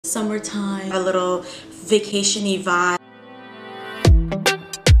summertime, a little vacation-y vibe.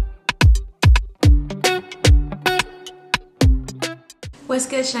 What's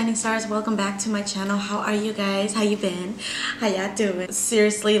good, shining stars? Welcome back to my channel. How are you guys? How you been? How y'all doing?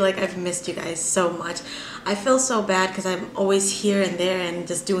 Seriously, like, I've missed you guys so much. I feel so bad because I'm always here and there and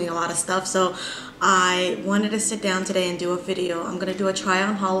just doing a lot of stuff. So I wanted to sit down today and do a video. I'm gonna do a try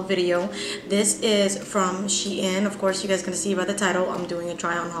on haul video. This is from SHEIN. Of course, you guys can see by the title, I'm doing a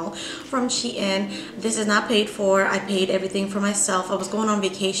try on haul from SHEIN. This is not paid for. I paid everything for myself. I was going on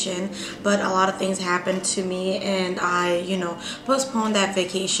vacation, but a lot of things happened to me and I, postponed that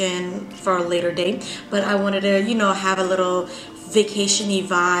vacation for a later date. But I wanted to, have a little vacation-y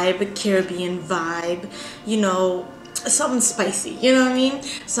vibe, Caribbean vibe, something spicy, you know what I mean?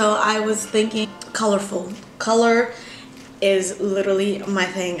 So I was thinking colorful. Color is literally my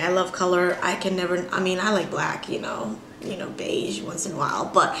thing. I love color. I like black, beige once in a while,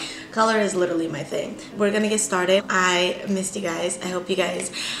 but color is literally my thing. We're gonna get started. I missed you guys. I hope you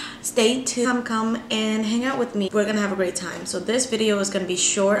guys stay tuned. Come and hang out with me. We're gonna have a great time. So this video is gonna be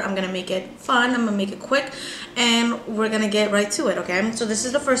short. I'm gonna make it fun. I'm gonna make it quick, and we're gonna get right to it, okay? So this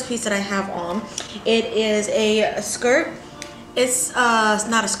is the first piece that I have on. It is a skirt. It's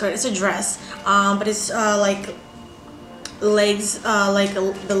not a skirt, it's a dress, but it's like legs,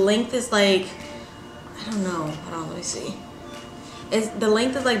 the length is like, I don't know, hold on, let me see. The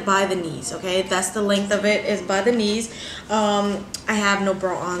length is like by the knees, okay? That's the length of it, is by the knees. I have no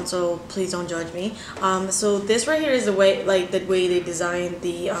bra on, so please don't judge me. So this right here is the way they designed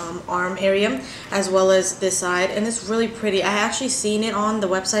the arm area, as well as this side, and it's really pretty. I actually seen it on the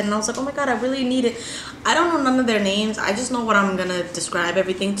website, and I was like, oh my god, I really need it. I don't know none of their names. I just know what I'm gonna describe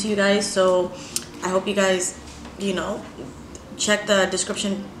everything to you guys. So I hope you guys, check the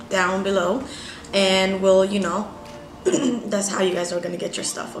description down below, and we'll, that's how you guys are gonna get your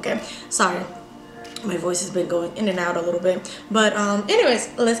stuff, okay? Sorry, my voice has been going in and out a little bit, but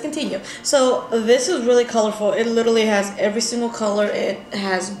anyways, let's continue. So this is really colorful. It literally has every single color. It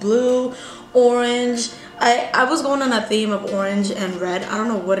has blue, orange. I was going on a theme of orange and red. I don't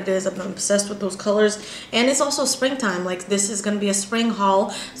know what it is. I'm obsessed with those colors, and it's also springtime. Like, this is gonna be a spring haul,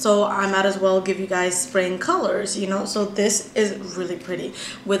 so I might as well give you guys spring colors, So this is really pretty,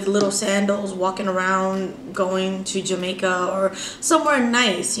 with little sandals, walking around, going to Jamaica or somewhere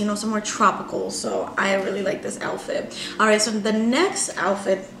nice, somewhere tropical. So I really like this outfit. All right, so the next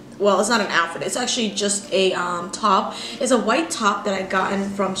outfit, well, it's not an outfit, it's actually just a top. It's a white top that I gotten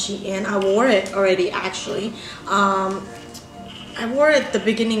from SHEIN. I wore it already, actually. I wore it at the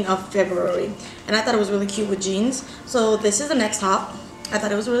beginning of February, and I thought it was really cute with jeans. So this is the next top. I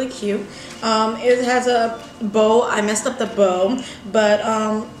thought it was really cute. It has a bow. I messed up the bow, but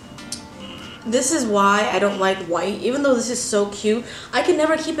this is why I don't like white. Even though this is so cute, I can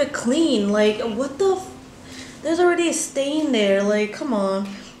never keep it clean. Like, what the there's already a stain there. Like, come on.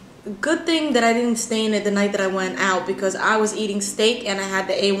 Good thing that I didn't stain it the night that I went out, because I was eating steak and I had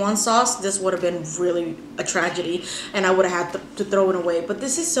the A1 sauce. This would have been really a tragedy, and I would have had to throw it away. But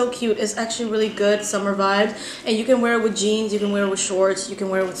this is so cute. It's actually really good summer vibes, and you can wear it with jeans, you can wear it with shorts, you can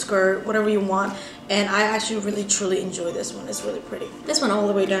wear it with skirt, whatever you want. And I actually really truly enjoy this one. It's really pretty. This one all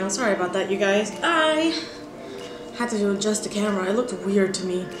the way down. Sorry about that, you guys. I had to adjust the camera. It looked weird to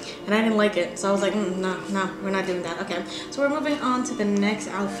me, and I didn't like it, so I was like, no, we're not doing that. Okay, so we're moving on to the next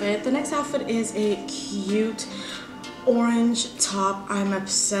outfit. The next outfit is a cute orange top. I'm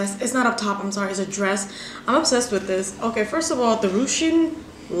obsessed. It's not a top, I'm sorry, it's a dress. I'm obsessed with this. Okay, first of all, the ruching,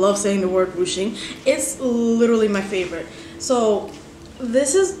 love saying the word ruching. It's literally my favorite. So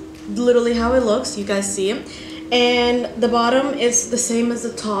this is literally how it looks. You guys see it, and the bottom is the same as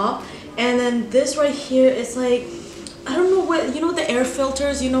the top, and then this right here is like, I don't know what, the air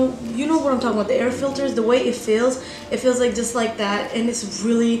filters, you know what I'm talking about, the air filters, the way it feels like just like that, and it's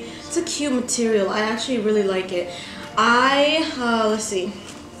a cute material. I actually really like it. Let's see,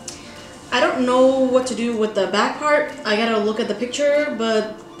 I don't know what to do with the back part. I gotta look at the picture,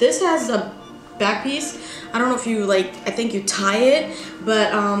 but this has a back piece. I don't know if you I think you tie it,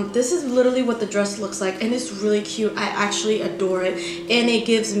 but this is literally what the dress looks like, and it's really cute. I actually adore it, and it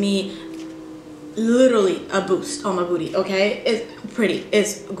gives me literally a boost on my booty, okay? It's pretty,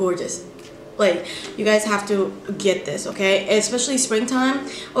 it's gorgeous. Like, you guys have to get this, okay? Especially springtime.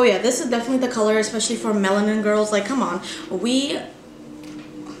 Oh yeah, this is definitely the color, especially for melanin girls. Like, come on, we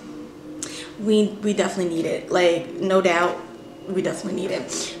definitely need it. Like, no doubt, we definitely need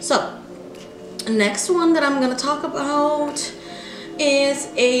it. So next one that I'm gonna talk about is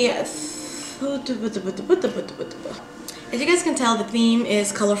a, as you guys can tell, the theme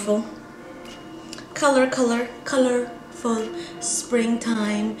is colorful. Color. full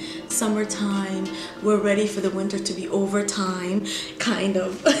springtime, summertime, we're ready for the winter to be over time kind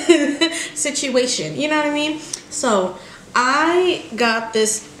of situation, you know what I mean? So I got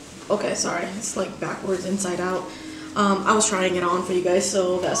this, okay, sorry, it's like backwards inside out. I was trying it on for you guys,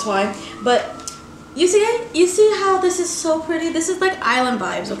 so that's why. But you see it? You see how this is so pretty? This is like island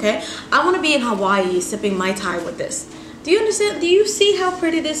vibes, okay? I want to be in Hawaii sipping Mai Tai with this. Do you understand? Do you see how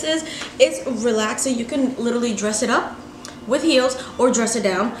pretty this is? It's relaxing. You can literally dress it up with heels or dress it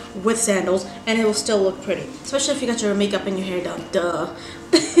down with sandals and it will still look pretty, especially if you got your makeup and your hair done, duh.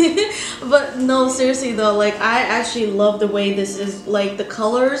 But no, seriously though, like I actually love the way this is. Like the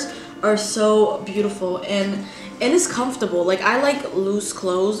colors are so beautiful and it's comfortable. Like I like loose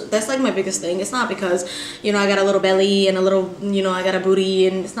clothes. That's like my biggest thing. It's not because, you know, I got a little belly and a little, you know, I got a booty,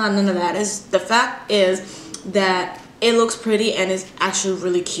 and it's not none of that. It's the fact is that it looks pretty and it's actually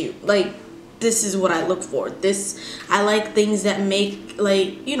really cute. Like this is what I look for. I like things that make,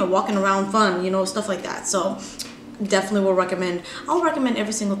 like, you know, walking around fun, you know, stuff like that. So definitely will recommend. I'll recommend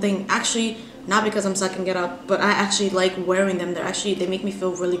every single thing. Actually, not because I'm sucking it up, but I actually like wearing them. They make me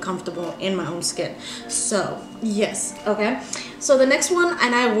feel really comfortable in my own skin. So yes, okay. So the next one,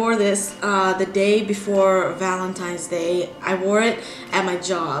 and I wore this the day before Valentine's Day. I wore it at my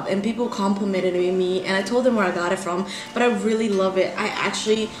job and people complimented me and I told them where I got it from, but I really love it. I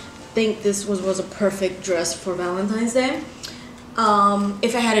actually think this was a perfect dress for Valentine's Day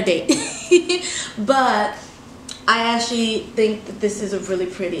if I had a date. But I actually think that this is a really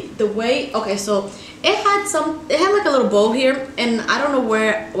pretty. The way, okay, so it had like a little bow here, and I don't know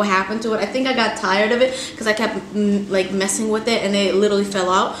what happened to it. I think I got tired of it because I kept like messing with it and it literally fell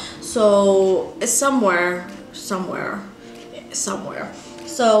out. So it's somewhere. So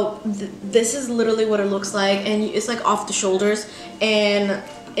this is literally what it looks like, and it's like off the shoulders and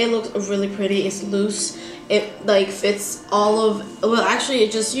it looks really pretty. It's loose. It like fits all of, well actually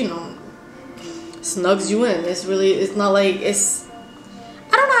it just, you know, snugs you in. It's not like, it's,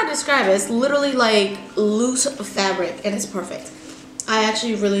 I don't know how to describe it. It's literally like loose fabric and it's perfect. I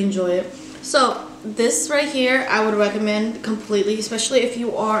actually really enjoy it. So this right here I would recommend completely, especially if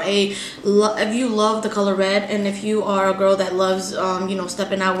you are if you love the color red, and if you are a girl that loves you know,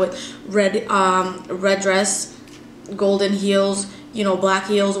 stepping out with red dress, golden heels, you know, black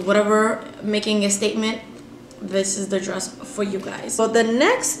heels, whatever, making a statement. This is the dress for you guys. So the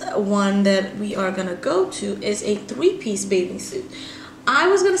next one that we are gonna go to is a 3-piece bathing suit. I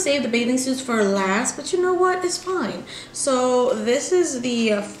was gonna save the bathing suits for last, but you know what, it's fine. So this is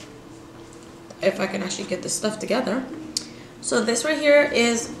the if I can actually get this stuff together. So this right here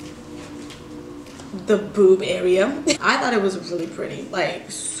is the boob area. I thought it was really pretty,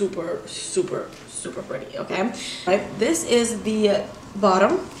 like super pretty. Okay, right, this is the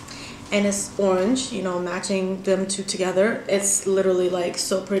bottom and it's orange, you know, matching them two together. It's literally like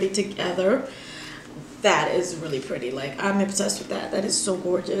so pretty together. That is really pretty. Like I'm obsessed with that. That is so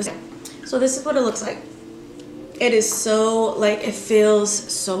gorgeous. So this is what it looks like. It is so, like, it feels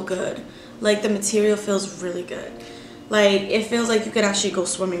so good. Like the material feels really good. Like it feels like you could actually go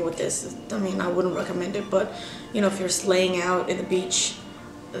swimming with this. I mean, I wouldn't recommend it, but you know, if you're slaying out in the beach,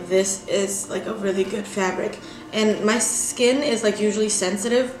 this is like a really good fabric. And my skin is like usually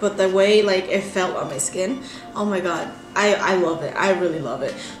sensitive, but the way like it felt on my skin, oh my god, I love it. I really love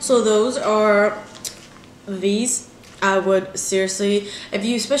it. So those are these. I would seriously,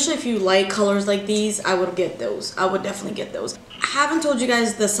 especially if you like colors like these, I would get those. I would definitely get those. I haven't told you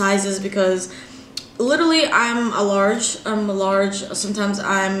guys the sizes because literally I'm a large, sometimes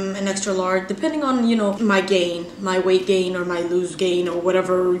I'm an extra large, depending on, you know, my weight gain or my loose gain or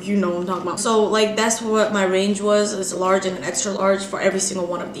whatever, you know what I'm talking about. So like that's what my range was. It's a large and an extra large for every single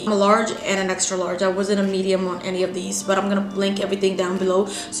one of these. I'm a large and an extra large. I wasn't a medium on any of these, but I'm gonna link everything down below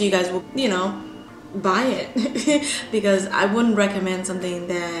so you guys will, you know, buy it. Because I wouldn't recommend something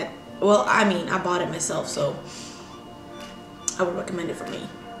that, well, I mean, I bought it myself, so I would recommend it for me.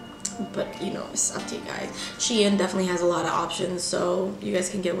 But you know, it's up to you guys. SHEIN definitely has a lot of options, so you guys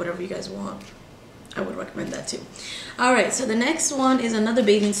can get whatever you guys want. I would recommend that too. Alright, so the next one is another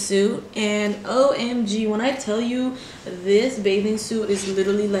bathing suit, and OMG, when I tell you this bathing suit is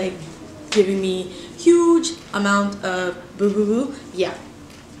literally like giving me huge amount of boo. Yeah,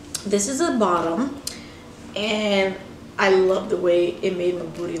 this is a bottom, and I love the way it made my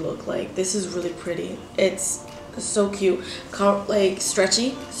booty look. Like this is really pretty. It's so cute, like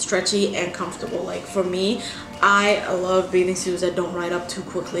stretchy and comfortable. Like for me, I love bathing suits that don't ride up too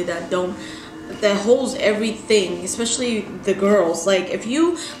quickly, that holds everything, especially the girls. Like if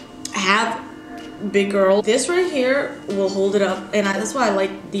you have big girl, this right here will hold it up, and that's why I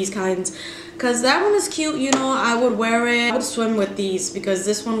like these kinds because that one is cute. You know, I would wear it. I would swim with these because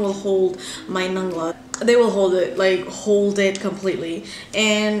this one will hold my nangla. They will hold it, like hold it completely.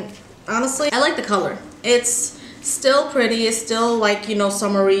 And honestly, I like the color. It's still pretty. It's still like, you know,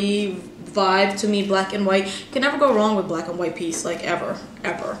 summery vibe to me. Black and white. You can never go wrong with black and white piece, like ever.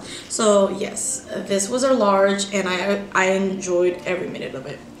 So yes, this was a large, and I enjoyed every minute of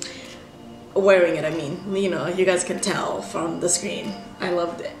it. Wearing it, I mean, you know, you guys can tell from the screen. I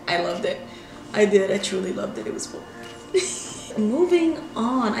loved it. I did. I truly loved it. It was cool. Moving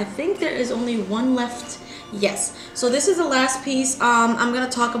on, I think there is only one left. Yes, so this is the last piece. I'm gonna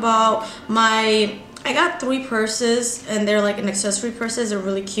talk about I got 3 purses, and they're like an accessory purses. They're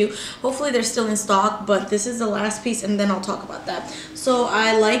really cute. Hopefully they're still in stock, but this is the last piece, and then I'll talk about that. So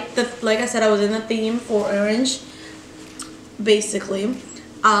I like I said, I was in the theme for orange. Basically,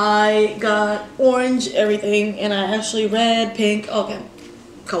 I got orange everything, and I actually red, pink, okay,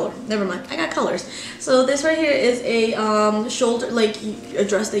 color, never mind, I got colors. So this right here is a shoulder, like a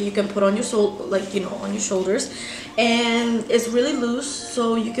dress that you can put on your like, you know, on your shoulders, and it's really loose,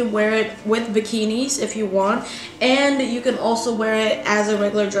 so you can wear it with bikinis if you want, and you can also wear it as a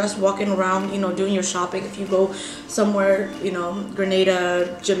regular dress walking around, you know, doing your shopping. If you go somewhere, you know,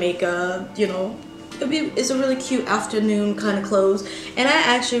 Grenada, Jamaica, you know, it's a really cute afternoon kind of clothes, and I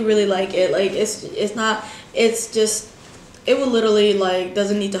actually really like it. Like it's just, it will literally, like,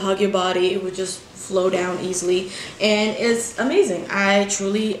 doesn't need to hug your body. It would just flow down easily, and it's amazing. I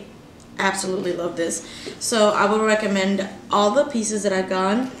truly absolutely love this. So I would recommend all the pieces that I've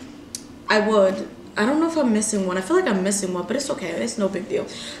gotten. I don't know if I'm missing one. I feel like I'm missing one, but it's okay. It's no big deal.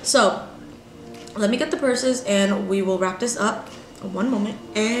 So let me get the purses and we will wrap this up. One moment,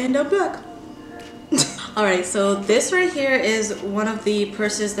 and I'm back. Alright, so this right here is one of the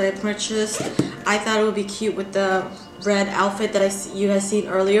purses that I purchased. I thought it would be cute with the red outfit that you guys seen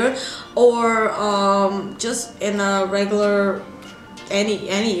earlier, or just in a regular,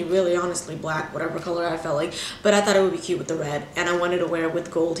 any really, honestly, black, whatever color I felt like. But I thought it would be cute with the red, and I wanted to wear it with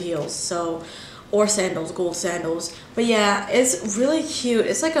gold heels, so, or sandals, gold sandals. But yeah, it's really cute.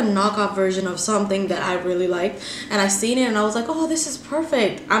 It's like a knockoff version of something that I really liked, and I seen it and I was like, oh, this is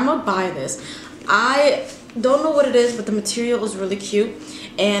perfect. I'm gonna buy this. I don't know what it is, but the material is really cute,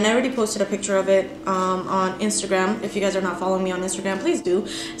 and I already posted a picture of it on Instagram. If you guys are not following me on Instagram, please do.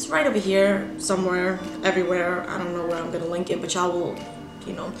 It's right over here somewhere, everywhere. I don't know where I'm gonna link it, but y'all will,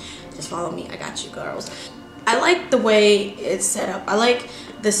 you know, just follow me. I got you, girls. I like the way it's set up. I like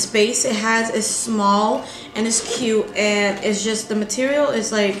the space it has. Is small and it's cute, and it's just, the material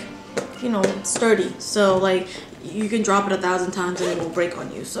is like, you know, sturdy, so like you can drop it 1,000 times and it won't break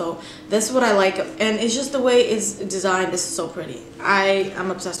on you. So that's what I like, and it's just the way it's designed. This is so pretty.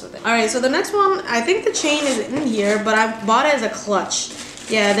 I'm obsessed with it. All right, so the next one, I think the chain is in here, but I bought it as a clutch.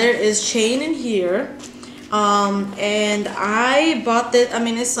 Yeah, there is chain in here, and I bought this. I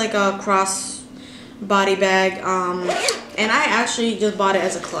mean, it's like a cross body bag, and I actually just bought it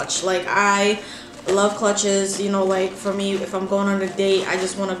as a clutch. Like, I love clutches, you know, like for me, if I'm going on a date, I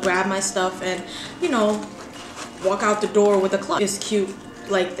just want to grab my stuff and, you know, walk out the door with a clutch. It's cute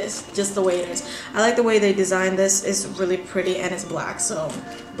like this, just the way it is. I like the way they designed this. It's really pretty, and it's black, so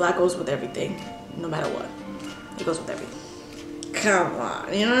black goes with everything, no matter what. It goes with everything. Come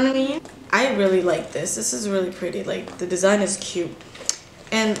on, you know what I mean? I really like this. This is really pretty. Like, the design is cute,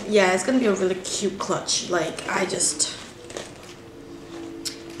 and yeah, it's gonna be a really cute clutch. Like,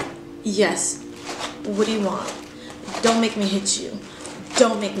 yes. What do you want? Don't make me hit you.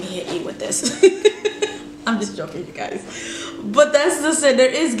 Don't make me hit you with this. I'm just joking, you guys. But that's the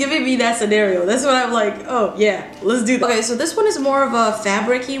scenario. It's giving me that scenario. That's what I'm like, oh yeah, let's do that. Okay, so this one is more of a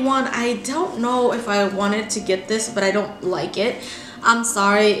fabric-y one. I don't know if I wanted to get this, but I don't like it. I'm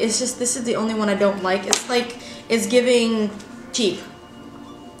sorry. It's just, this is the only one I don't like. It's like, it's giving cheap.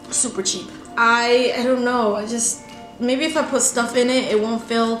 Super cheap. I don't know. I just, maybe if I put stuff in it, it won't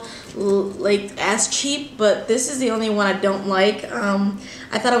feel like as cheap, but this is the only one I don't like.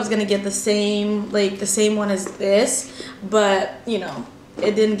 I thought I was gonna get the same one as this, but you know,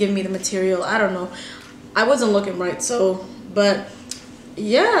 it didn't give me the material. I don't know, I wasn't looking right. So, but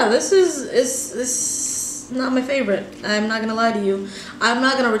yeah, this is not my favorite. I'm not gonna lie to you. I'm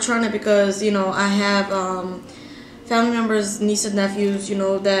not gonna return it because, you know, I have family members, nieces, nephews, you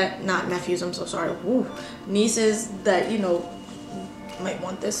know, that, not nephews, I'm so sorry, woo, nieces that, you know, might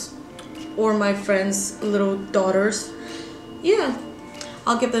want this, or my friends' little daughters. Yeah,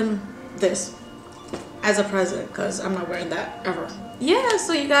 I'll give them this. as a present because I'm not wearing that ever. Yeah,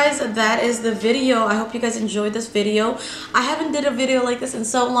 so you guys, that is the video. I hope you guys enjoyed this video. I haven't did a video like this in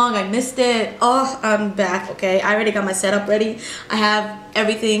so long. I missed it. Oh, I'm back. Okay, I already got my setup ready. I have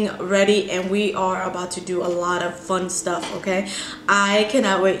everything ready and we are about to do a lot of fun stuff. Okay, I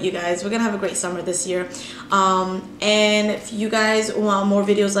cannot wait, you guys. We're gonna have a great summer this year. And if you guys want more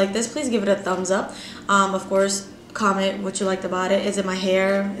videos like this, please give it a thumbs up. Of course, comment what you liked about it. Is it my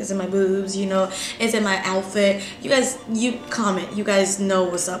hair? Is it my boobs? You know, is it my outfit? You guys, you comment. You guys know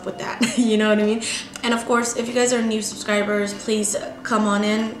what's up with that. You know what I mean? And of course, if you guys are new subscribers, please come on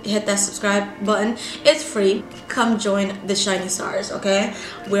in, hit that subscribe button. It's free. Come join the Shiny Stars, okay?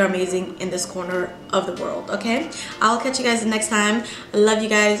 We're amazing in this corner of the world, okay? I'll catch you guys the next time. I love you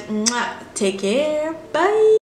guys. Mwah. Take care. Bye.